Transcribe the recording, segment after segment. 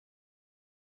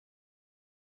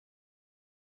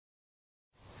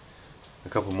a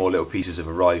couple more little pieces have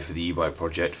arrived for the e-bike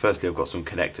project. Firstly, I've got some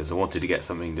connectors. I wanted to get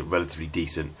something that relatively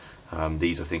decent.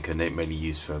 These I think are mainly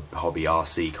used for hobby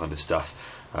RC kind of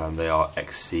stuff. They are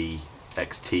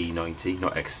XT90,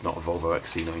 not Volvo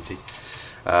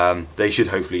XC90. They should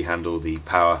hopefully handle the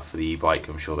power for the e-bike.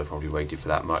 I'm sure they're probably rated for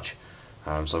that much.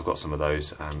 So I've got some of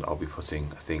those, and I'll be putting,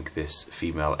 I think, this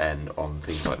female end on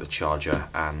things like the charger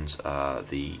and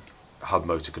the hub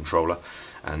motor controller,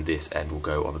 and this end will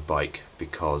go on the bike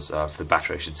because, for the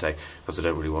battery I should say, because I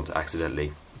don't really want to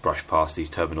accidentally brush past these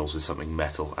terminals with something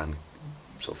metal and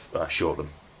sort of short them.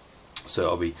 So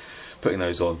I'll be putting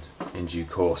those on in due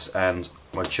course. And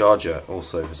my charger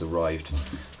also has arrived.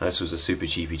 Now, this was a super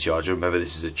cheapy charger. Remember,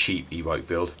 this is a cheap e-bike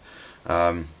build.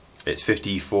 It's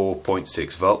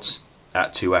 54.6 volts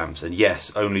at 2 amps, and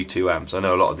yes, only 2 amps. I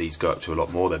know a lot of these go up to a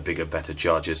lot more. They're bigger, better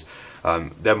chargers.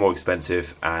 They're more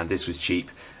expensive, and this was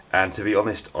cheap. And to be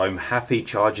honest, I'm happy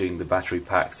charging the battery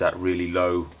packs at really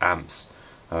low amps.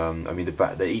 I mean,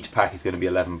 each pack is going to be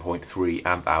 11.3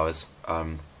 amp hours.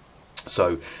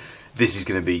 So this is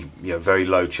going to be, you know, very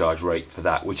low charge rate for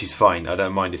that, which is fine. I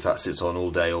don't mind if that sits on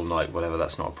all day, all night, whatever.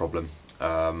 That's not a problem.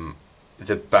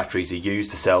 The batteries are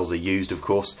used, the cells are used, of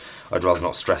course. I'd rather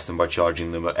not stress them by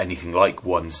charging them at anything like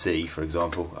 1C, for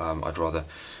example. I'd rather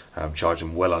charge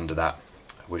them well under that,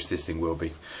 which this thing will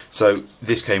be. So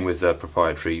this came with a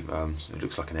proprietary, it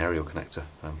looks like an aerial connector,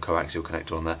 coaxial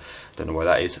connector on there. Don't know why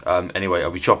that is. Anyway,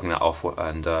 I'll be chopping that off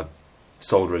and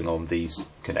soldering on these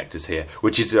connectors here,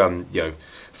 which is you know,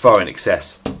 far in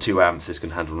excess. 2 amps, this can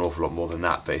handle an awful lot more than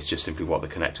that, but it's just simply what the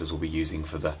connectors will be using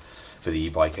for the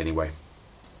e-bike anyway.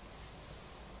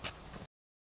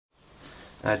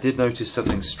 I did notice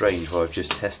something strange while I was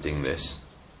just testing this.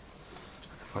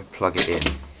 If I plug it in,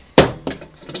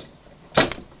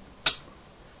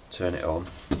 turn it on,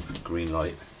 green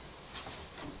light,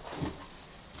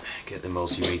 get the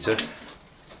multimeter.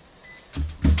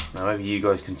 Now maybe you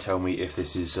guys can tell me if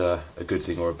this is a good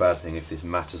thing or a bad thing, if this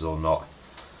matters or not.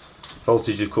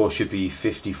 Voltage of course should be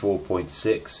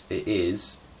 54.6, it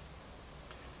is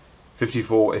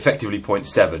 54, effectively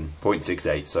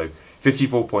 0.7, so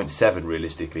 54.7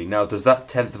 realistically. Now, does that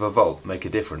tenth of a volt make a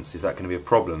difference? Is that going to be a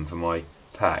problem for my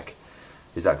pack?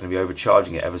 Is that going to be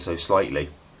overcharging it ever so slightly?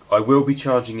 I will be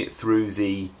charging it through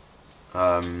the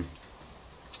BMS,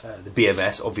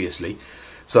 obviously.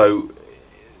 So,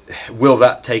 will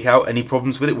that take out any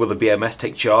problems with it? Will the BMS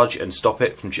take charge and stop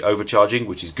it from overcharging?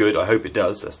 Which is good. I hope it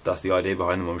does. That's the idea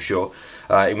behind them, I'm sure.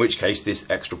 In which case, this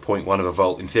extra 0.1 of a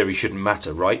volt, in theory, shouldn't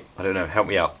matter, right? I don't know. Help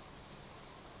me out.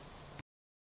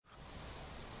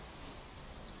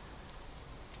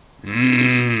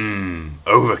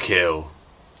 Overkill.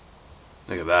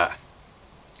 Look at that.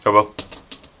 Oh well.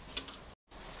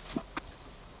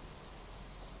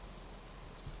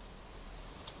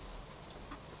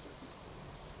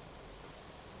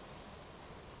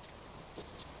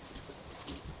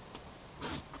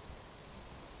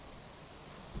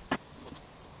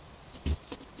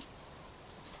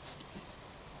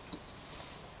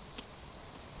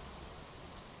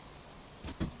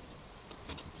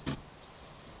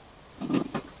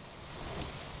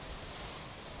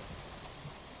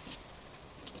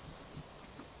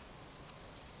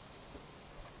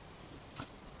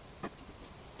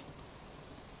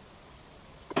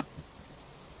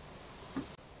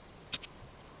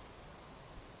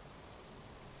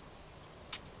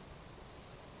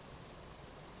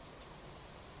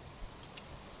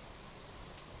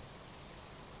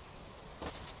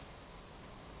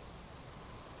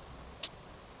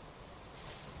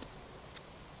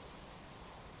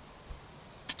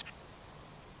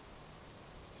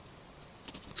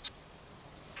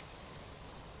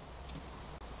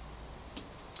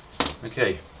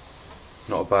 Okay,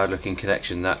 not a bad looking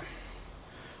connection that.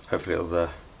 Hopefully it'll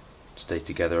stay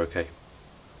together okay.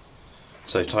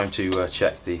 So time to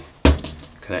check the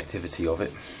connectivity of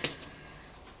it.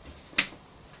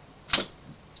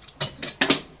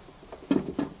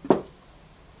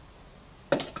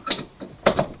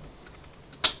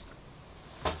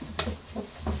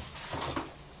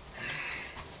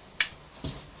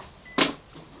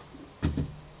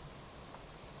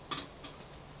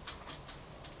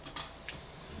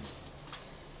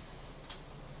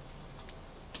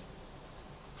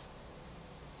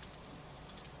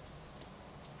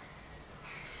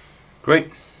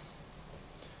 Great.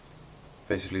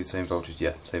 Basically the same voltage,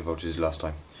 yeah, same voltage as last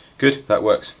time. Good, that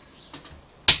works.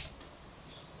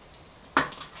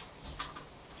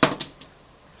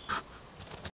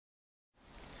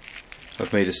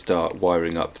 I've made a start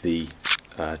wiring up the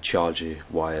charger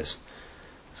wires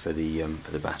for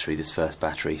the battery, this first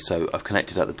battery. So I've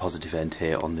connected at the positive end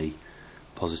here on the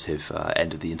positive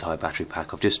end of the entire battery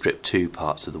pack. I've just stripped 2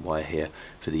 parts to the wire here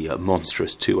for the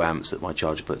monstrous 2 amps that my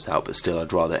charger puts out, but still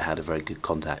I'd rather it had a very good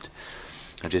contact.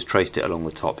 I've just traced it along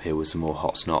the top here with some more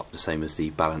hot snot, the same as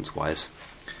the balance wires.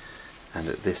 And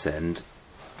at this end,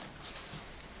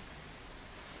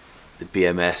 the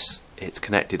BMS, it's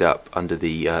connected up under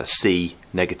the C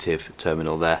negative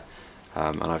terminal there,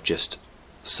 and I've just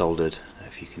soldered,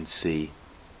 if you can see,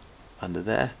 under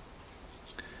there.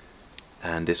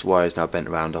 And this wire is now bent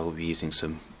around. I'll be using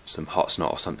some hot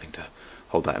snot or something to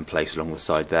hold that in place along the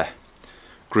side there.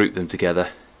 Grouped them together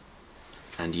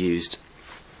and used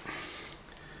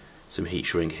some heat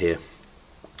shrink here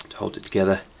to hold it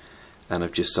together, and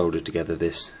I've just soldered together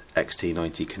this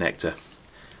XT90 connector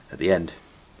at the end.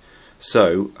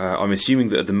 So I'm assuming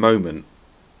that at the moment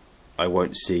I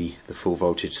won't see the full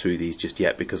voltage through these just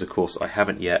yet, because of course I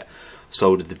haven't yet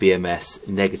soldered the BMS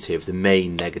negative, the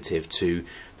main negative, to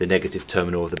the negative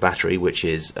terminal of the battery, which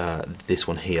is this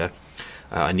one here.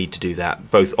 I need to do that,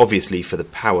 both obviously for the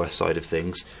power side of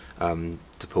things,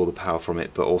 to pull the power from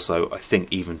it, but also I think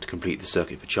even to complete the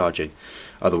circuit for charging.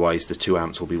 Otherwise the 2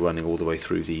 amps will be running all the way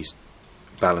through these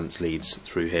balance leads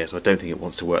through here, so I don't think it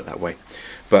wants to work that way.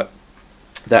 But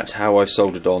that's how I've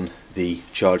soldered on the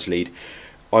charge lead.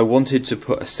 I wanted to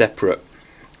put a separate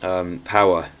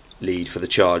power lead for the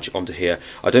charge onto here.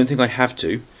 I don't think I have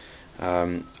to.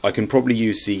 I can probably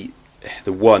use the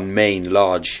one main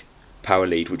large power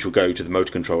lead which will go to the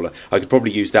motor controller. I could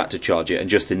probably use that to charge it, and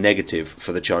just the negative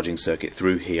for the charging circuit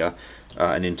through here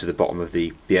and into the bottom of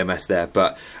the BMS there.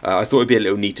 But I thought it'd be a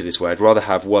little neater this way. I'd rather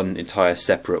have one entire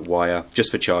separate wire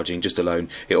just for charging, just alone.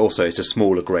 It also, it's a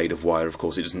smaller grade of wire, of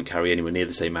course. It doesn't carry anywhere near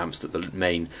the same amps that the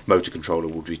main motor controller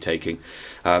would be taking.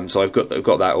 So I've got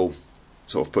that all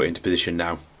sort of put into position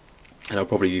now, and I'll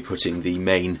probably be putting the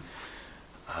main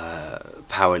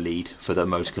power lead for the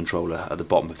motor controller at the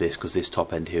bottom of this, because this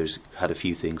top end here has had a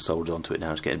few things soldered onto it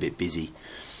now. It's getting a bit busy.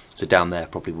 So down there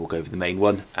probably we'll go for the main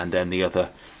one, and then the other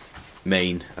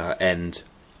main end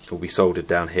will be soldered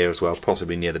down here as well,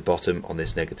 possibly near the bottom on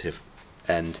this negative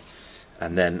end,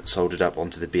 and then soldered up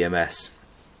onto the BMS.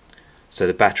 So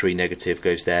the battery negative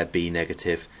goes there, B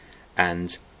negative,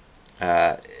 and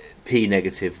P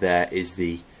negative there is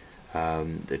the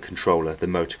controller, the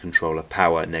motor controller,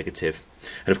 power negative.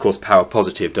 And of course power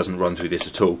positive doesn't run through this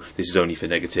at all. This is only for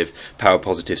negative. Power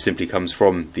positive simply comes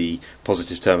from the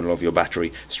positive terminal of your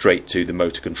battery straight to the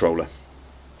motor controller.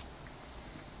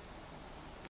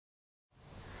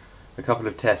 A couple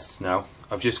of tests now.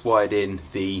 I've just wired in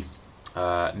the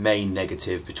main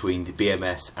negative between the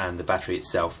BMS and the battery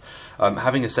itself.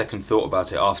 Having a second thought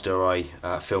about it after I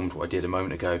filmed what I did a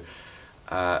moment ago,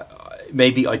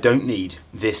 maybe I don't need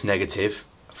this negative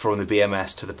from the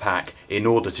BMS to the pack in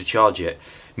order to charge it.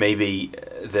 Maybe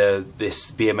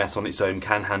this BMS on its own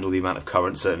can handle the amount of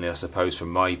current, certainly I suppose from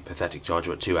my pathetic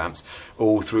charger at 2 amps,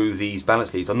 all through these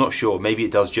balance leads. I'm not sure. Maybe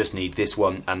it does just need this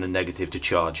one and the negative to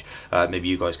charge. Maybe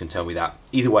you guys can tell me that.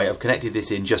 Either way, I've connected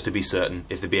this in just to be certain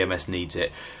if the BMS needs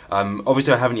it.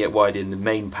 Obviously I haven't yet wired in the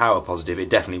main power positive. It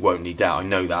definitely won't need that. I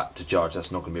know that to charge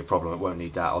that's not going to be a problem. It won't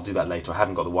need that. I'll do that later. I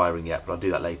haven't got the wiring yet, but I'll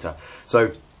do that later.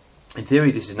 So in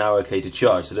theory this is now okay to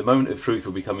charge. So the moment of truth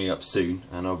will be coming up soon,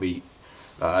 and I'll be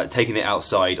taking it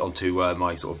outside onto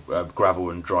my sort of gravel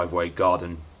and driveway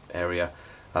garden area,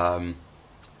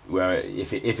 where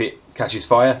if it catches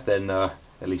fire, then at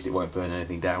least it won't burn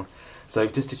anything down. So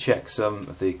just to check some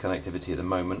of the connectivity at the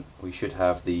moment, we should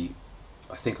have the,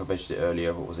 I think I mentioned it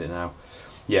earlier, what was it now?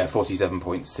 Yeah,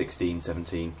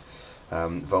 47.1617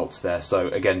 volts there. So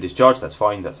again, discharge, that's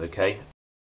fine, that's okay.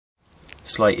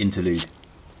 Slight interlude.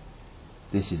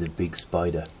 This is a big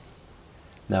spider.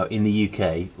 Now in the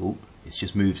UK, ooh, it's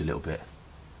just moved a little bit.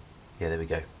 Yeah, there we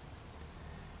go.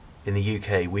 In the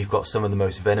UK, we've got some of the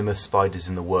most venomous spiders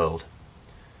in the world.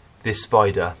 This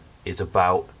spider is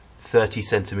about 30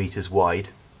 centimeters wide.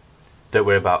 Don't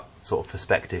worry about sort of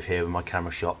perspective here with my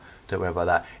camera shot. Don't worry about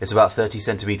that. It's about 30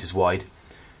 centimeters wide.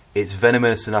 It's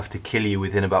venomous enough to kill you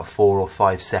within about 4 or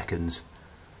 5 seconds.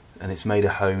 And it's made a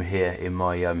home here in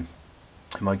my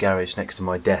garage next to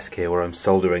my desk here where I'm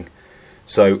soldering.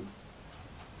 So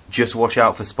just watch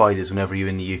out for spiders whenever you're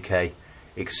in the UK.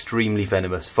 Extremely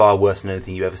venomous, far worse than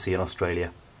anything you ever see in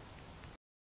Australia.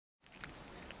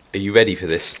 Are you ready for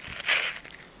this?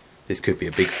 This could be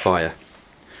a big fire.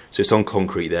 So it's on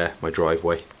concrete there, my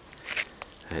driveway.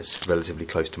 And it's relatively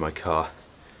close to my car.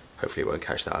 Hopefully it won't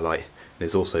catch that alight.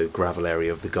 There's also a gravel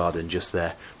area of the garden just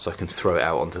there, so I can throw it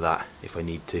out onto that if I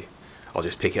need to. I'll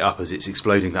just pick it up as it's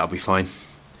exploding, that'll be fine.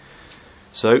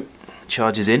 So,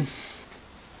 charge is in.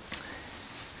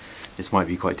 This might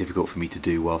be quite difficult for me to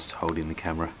do whilst holding the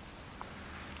camera.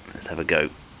 Let's have a go.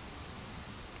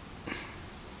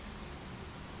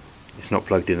 It's not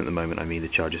plugged in at the moment, I mean the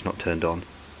charger's not turned on.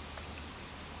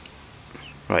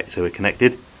 Right, so we're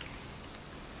connected.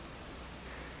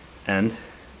 And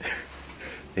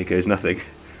here goes nothing.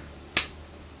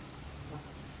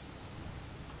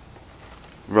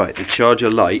 Right, the charger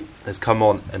light has come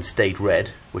on and stayed red,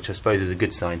 which I suppose is a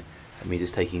good sign. That means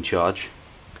it's taking charge.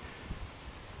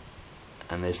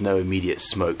 And there's no immediate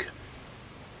smoke.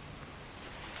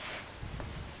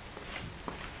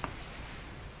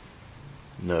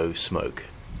 No smoke.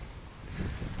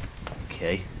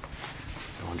 Okay,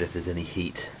 I wonder if there's any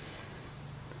heat.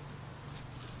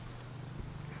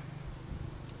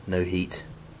 No heat.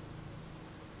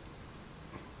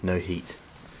 No heat.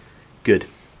 Good.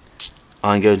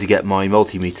 I'm going to get my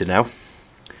multimeter now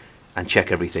and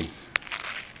check everything.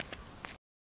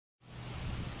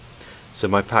 So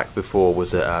my pack before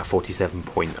was at 47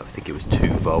 point, I think it was 2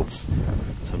 volts.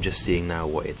 So I'm just seeing now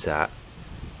what it's at.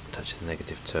 Touch the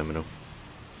negative terminal.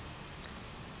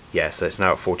 Yeah, so it's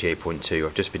now at 48.2.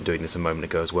 I've just been doing this a moment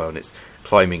ago as well, and it's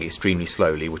climbing extremely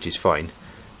slowly, which is fine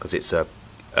because it's a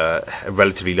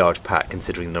relatively large pack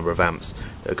considering the number of amps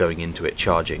that are going into it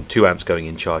charging. 2 amps going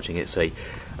in charging. It's a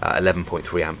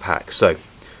 11.3 amp pack. So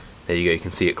there you go, you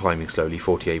can see it climbing slowly,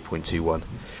 48.21.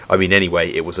 I mean, anyway,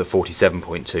 it was at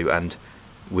 47.2, and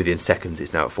within seconds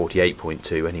it's now at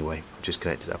 48.2 anyway. I just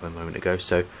connected it up a moment ago,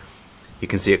 so you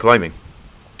can see it climbing.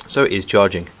 So it is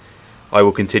charging. I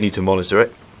will continue to monitor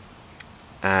it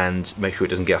and make sure it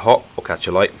doesn't get hot or catch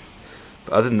a light.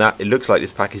 But other than that, it looks like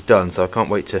this pack is done, so I can't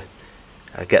wait to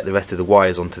get the rest of the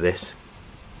wires onto this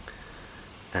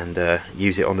and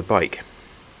use it on the bike.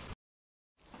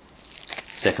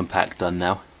 Second pack done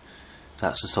now.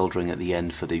 That's the soldering at the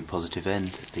end for the positive end,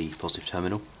 the positive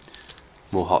terminal.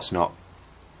 More hot snot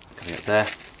coming up there.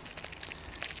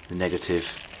 The negative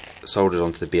soldered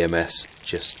onto the BMS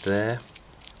just there.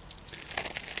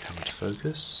 Camera to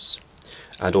focus.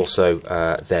 And also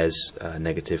there's a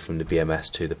negative from the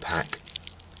BMS to the pack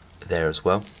there as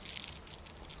well.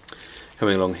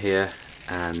 Coming along here,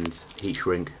 and heat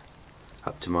shrink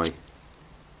up to my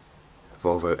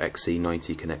Volvo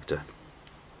XC90 connector.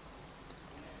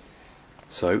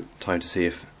 So, time to see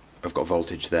if I've got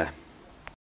voltage there.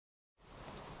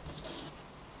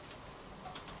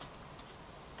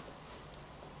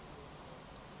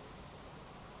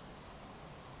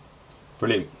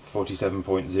 Brilliant,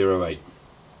 47.08.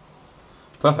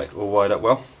 Perfect, all wired up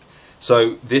well.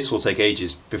 So this will take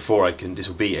ages before I can. This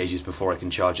will be ages before I can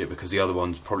charge it, because the other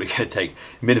one's probably going to take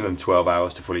minimum 12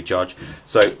 hours to fully charge.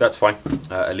 So that's fine.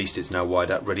 At least it's now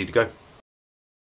wired up, ready to go.